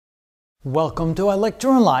Welcome to our lecture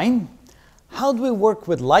online. How do we work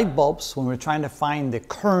with light bulbs when we're trying to find the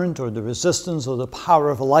current or the resistance or the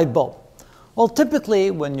power of a light bulb? Well,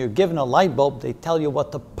 typically when you're given a light bulb, they tell you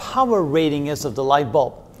what the power rating is of the light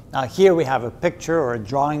bulb. Now here we have a picture or a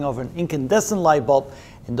drawing of an incandescent light bulb,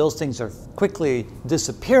 and those things are quickly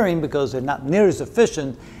disappearing because they're not near as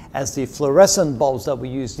efficient as the fluorescent bulbs that we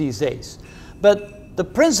use these days. But the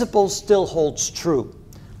principle still holds true.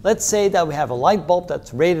 Let's say that we have a light bulb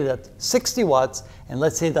that's rated at 60 watts, and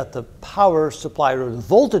let's say that the power supplied, or the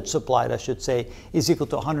voltage supplied, I should say, is equal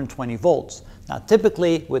to 120 volts. Now,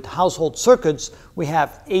 typically with household circuits, we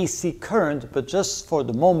have AC current, but just for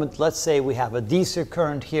the moment, let's say we have a DC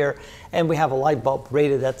current here, and we have a light bulb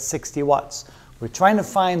rated at 60 watts. We're trying to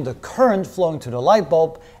find the current flowing to the light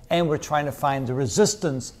bulb, and we're trying to find the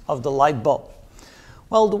resistance of the light bulb.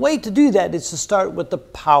 Well, the way to do that is to start with the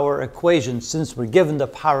power equation, since we're given the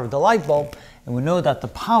power of the light bulb, and we know that the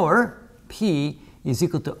power, P, is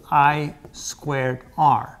equal to I squared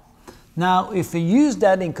R. Now, if we use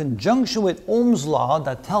that in conjunction with Ohm's law,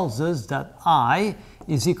 that tells us that I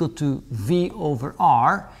is equal to V over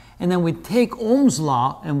R, and then we take Ohm's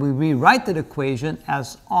law and we rewrite that equation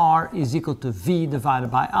as R is equal to V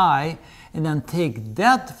divided by I, and then take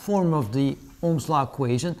that form of the Ohm's law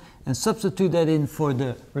equation and substitute that in for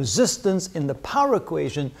the resistance in the power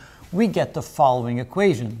equation, we get the following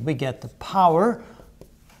equation. We get the power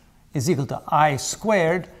is equal to I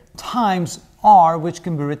squared times R, which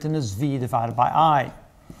can be written as V divided by I.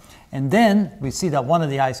 And then we see that one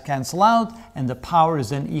of the i's cancel out, and the power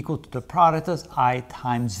is then equal to the product as I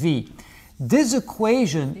times V. This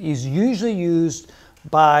equation is usually used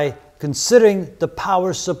by considering the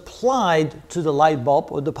power supplied to the light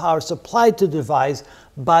bulb or the power supplied to the device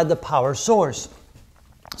by the power source.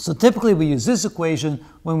 So typically we use this equation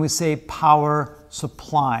when we say power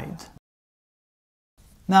supplied.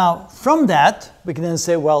 Now from that we can then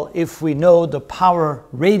say, well, if we know the power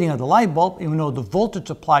rating of the light bulb and we know the voltage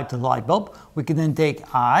applied to the light bulb, we can then take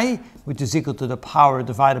I, which is equal to the power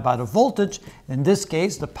divided by the voltage. In this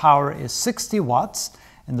case the power is 60 watts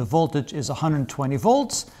and the voltage is 120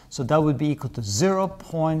 volts, so that would be equal to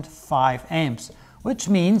 0.5 amps, which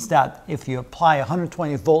means that if you apply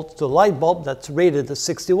 120 volts to a light bulb that's rated at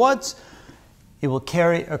 60 watts, it will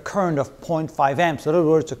carry a current of 0.5 amps. In other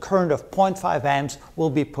words, a current of 0.5 amps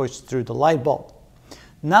will be pushed through the light bulb.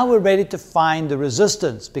 Now we're ready to find the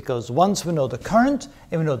resistance, because once we know the current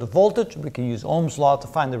and we know the voltage, we can use Ohm's law to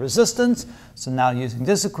find the resistance. So now using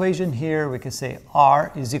this equation here, we can say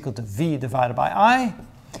R is equal to V divided by I.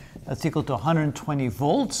 That's equal to 120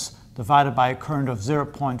 volts divided by a current of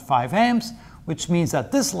 0.5 amps, which means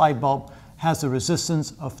that this light bulb has a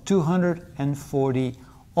resistance of 240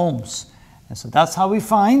 ohms. And so that's how we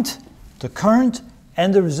find the current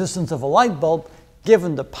and the resistance of a light bulb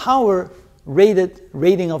given the power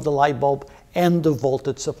rating of the light bulb and the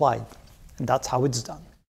voltage supplied. And that's how it's done.